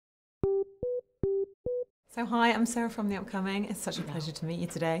So hi, I'm Sarah from The Upcoming. It's such a pleasure to meet you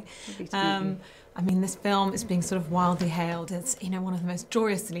today. Lovely to meet you. I mean, this film is being sort of wildly hailed. It's, one of the most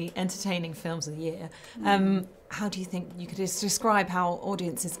joyously entertaining films of the year. How do you think you could just describe how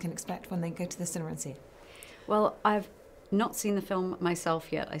audiences can expect when they go to the cinema and see it? Well, I've not seen the film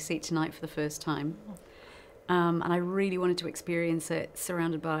myself yet. I see it tonight for the first time. And I really wanted to experience it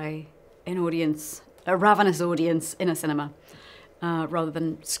surrounded by an audience, a ravenous audience in a cinema, rather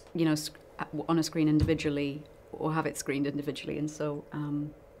than, on a screen individually or have it screened individually. And so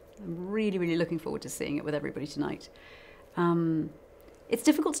I'm really, really looking forward to seeing it with everybody tonight. It's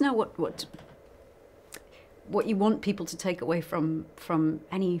difficult to know what you want people to take away from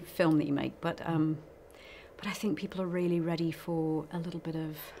any film that you make, but I think people are really ready for a little bit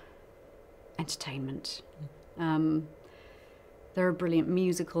of entertainment. There are brilliant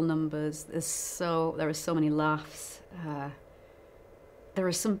musical numbers. There are so many laughs. There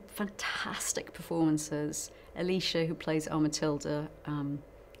are some fantastic performances. Alicia, who plays our Matilda,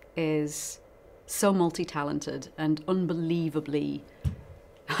 is so multi-talented and unbelievably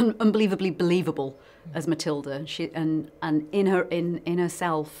believable as Matilda. She and in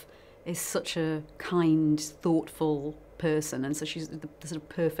herself is such a kind, thoughtful person, and so she's the sort of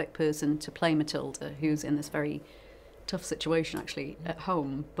perfect person to play Matilda, who's in this very tough situation actually at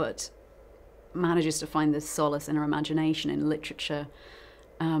home, but manages to find this solace in her imagination in literature,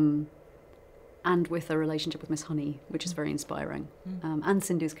 and with her relationship with Miss Honey, which is very inspiring, and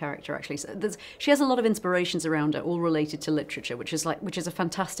Sindhu's character actually. So she has a lot of inspirations around her, all related to literature, which is a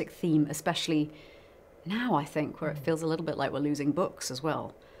fantastic theme, especially now I think, where it feels a little bit like we're losing books as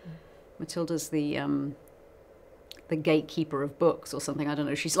well. Matilda's the gatekeeper of books or something. I don't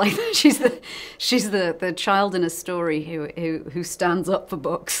know. She's the child in a story who stands up for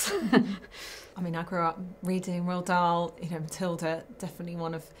books. I mean, I grew up reading Roald Dahl. Matilda, definitely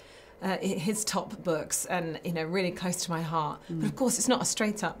one of his top books, and really close to my heart. But of course, it's not a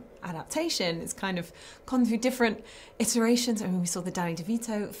straight up adaptation. It's kind of gone through different iterations. I mean, we saw the Danny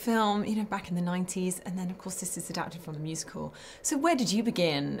DeVito film, back in the 90s, and then of course this is adapted from the musical. So where did you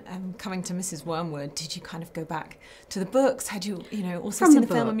begin coming to Mrs. Wormwood? Did you kind of go back to the books? Had you, also seen the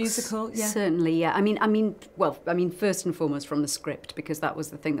film a musical? Yeah. Certainly, yeah. I mean, first and foremost from the script, because that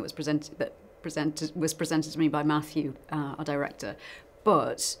was the thing that was presented to me by Matthew, our director.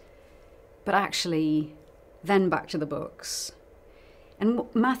 But actually, then back to the books. And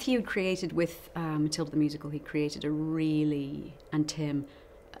what Matthew had created with Matilda the musical, he created and Tim,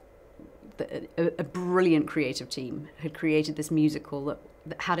 a brilliant creative team, had created this musical that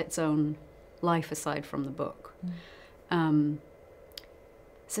had its own life aside from the book. So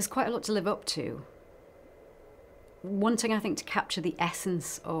there's quite a lot to live up to. Wanting, I think, to capture the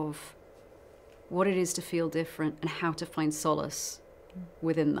essence of what it is to feel different and how to find solace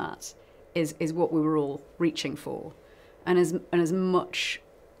within that is what we were all reaching for. And as much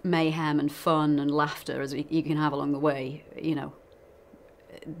mayhem and fun and laughter as you can have along the way,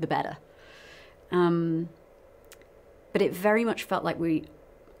 the better. But it very much felt like we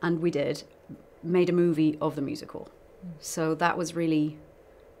made a movie of the musical. So that was really,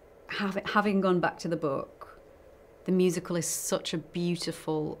 having gone back to the book, the musical is such a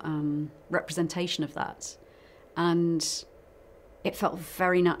beautiful representation of that. And it felt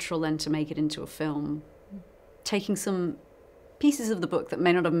very natural then to make it into a film, taking some pieces of the book that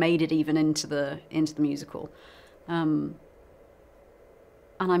may not have made it even into the musical.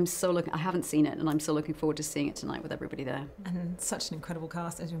 And I haven't seen it, and I'm so looking forward to seeing it tonight with everybody there. And such an incredible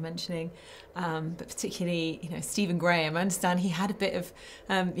cast, as you were mentioning, but particularly, Stephen Graham. I understand he had a bit of,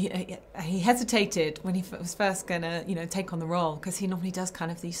 he hesitated when he was first going to, take on the role, because he normally does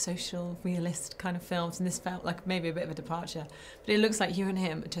kind of these social, realist kind of films, and this felt like maybe a bit of a departure. But it looks like you and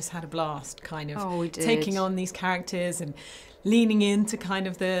him just had a blast, kind of taking on these characters and leaning into kind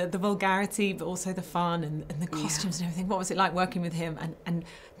of the vulgarity, but also the fun and the costumes and everything. What was it like working with him and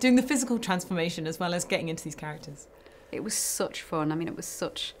doing the physical transformation as well as getting into these characters? It was such fun. I mean, it was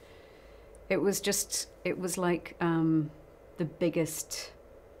like the biggest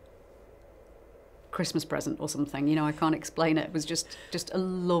Christmas present or something. I can't explain it. It was just a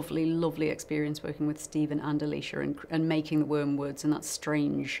lovely, lovely experience working with Stephen and Alicia and making the Wormwoods and that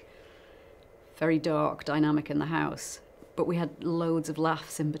strange, very dark dynamic in the house. But we had loads of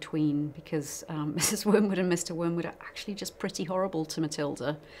laughs in between because Mrs. Wormwood and Mr. Wormwood are actually just pretty horrible to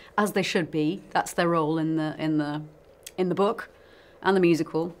Matilda, as they should be. That's their role in the book and the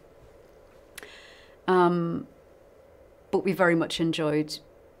musical. But we very much enjoyed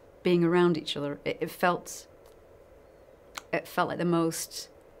being around each other. It felt like the most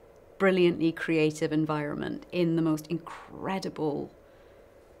brilliantly creative environment in the most incredible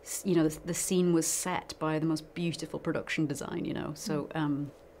you know, the scene was set by the most beautiful production design, you know. So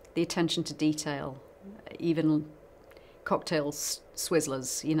the attention to detail, even cocktail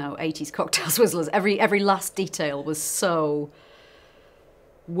swizzlers, you know, 80s cocktail swizzlers, every last detail was so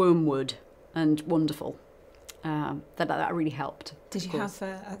wormwood and wonderful. That really helped. Did you have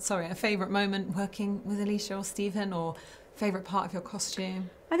a favourite moment working with Alicia or Stephen, or favourite part of your costume?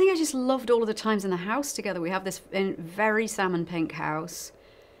 I think I just loved all of the times in the house together. We have this very salmon pink house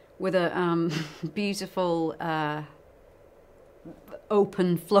with a beautiful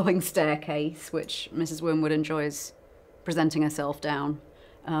open flowing staircase, which Mrs. Wormwood enjoys presenting herself down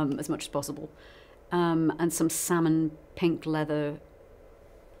as much as possible, and some salmon pink leather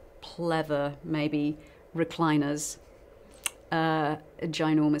pleather, maybe, recliners, a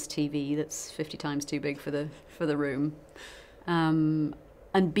ginormous TV that's 50 times too big for the room, and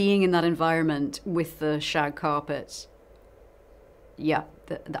being in that environment with the shag carpet. Yeah,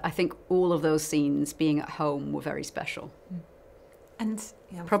 I think all of those scenes being at home were very special. And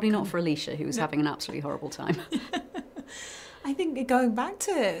probably not for Alicia, who was having an absolutely horrible time. I think going back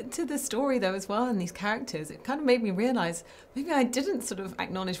to the story though as well, and these characters, it kind of made me realise maybe I didn't sort of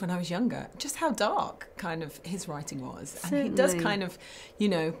acknowledge when I was younger just how dark kind of his writing was. Certainly. And he does kind of, you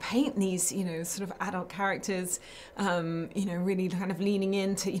know, paint these, you know, sort of adult characters, you know, really kind of leaning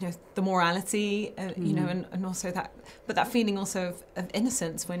into, you know, the morality, you know, and also that feeling also of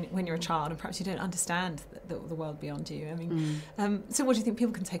innocence when you're a child and perhaps you don't understand the world beyond you. I mean, so what do you think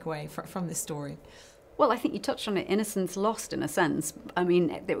people can take away from this story? Well, I think you touched on it. Innocence lost, in a sense. I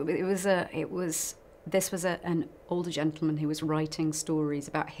mean, this was an older gentleman who was writing stories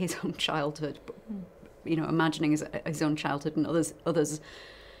about his own childhood, you know, imagining his own childhood and others,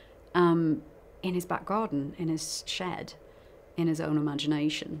 in his back garden, in his shed, in his own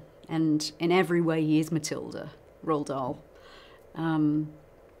imagination, and in every way he is Matilda, Roald Dahl. And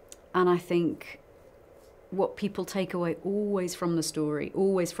I think what people take away always from the story,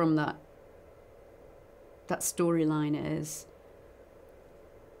 always from that storyline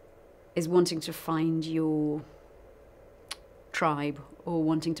is wanting to find your tribe, or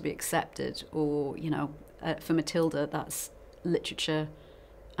wanting to be accepted, or, you know, for Matilda that's literature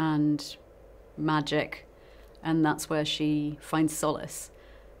and magic, and that's where she finds solace.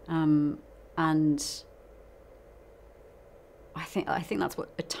 And I think that's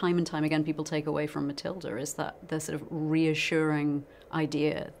what time and time again people take away from Matilda, is that the sort of reassuring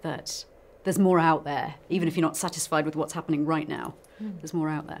idea that there's more out there, even if you're not satisfied with what's happening right now. There's more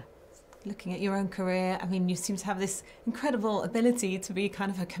out there. Looking at your own career, I mean, you seem to have this incredible ability to be kind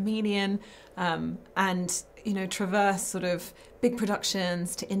of a comedian, and, you know, traverse sort of big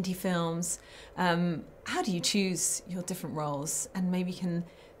productions to indie films. How do you choose your different roles? And maybe you can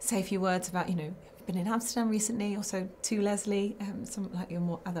say a few words about, you know, you've been in Amsterdam recently, also to Leslie, some like your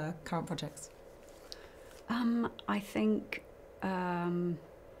more other current projects. I think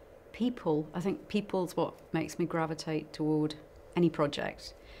people. I think people's what makes me gravitate toward any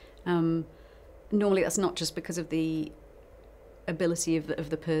project. Normally that's not just because of the ability of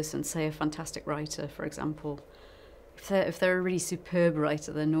the person. Say a fantastic writer, for example. If they're a really superb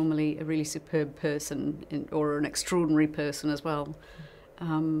writer, they're normally a really superb person, or an extraordinary person as well.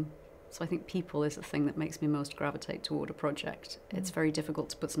 So I think people is the thing that makes me most gravitate toward a project. It's very difficult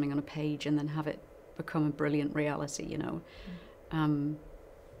to put something on a page and then have it become a brilliant reality, you know.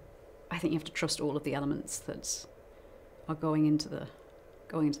 I think you have to trust all of the elements that are going into the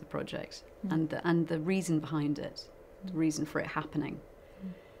project, and the reason behind it, the reason for it happening.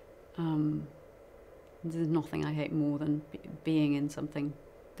 There's nothing I hate more than being in something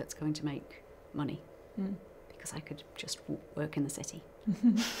that's going to make money, because I could just work in the city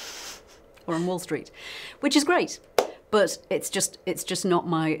or on Wall Street, which is great, but it's just not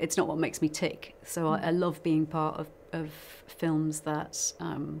what makes me tick. So I love being part of films that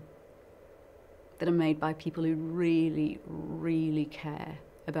are made by people who really, really care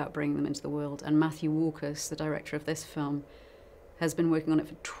about bringing them into the world. And Matthew Walkus, the director of this film, has been working on it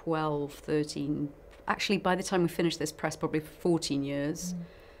for 12, 13, actually by the time we finish this press, probably 14 years,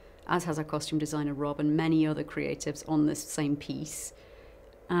 as has our costume designer Rob and many other creatives on this same piece.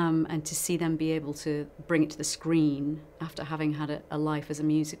 And to see them be able to bring it to the screen after having had a life as a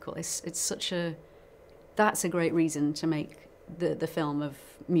musical, that's a great reason to make the film of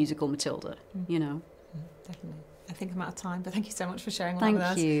musical Matilda, you know. Definitely. I think I'm out of time, but thank you so much for sharing all that with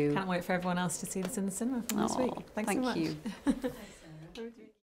us. Thank you. Can't wait for everyone else to see this in the cinema from this week. Thanks so much. Thank you.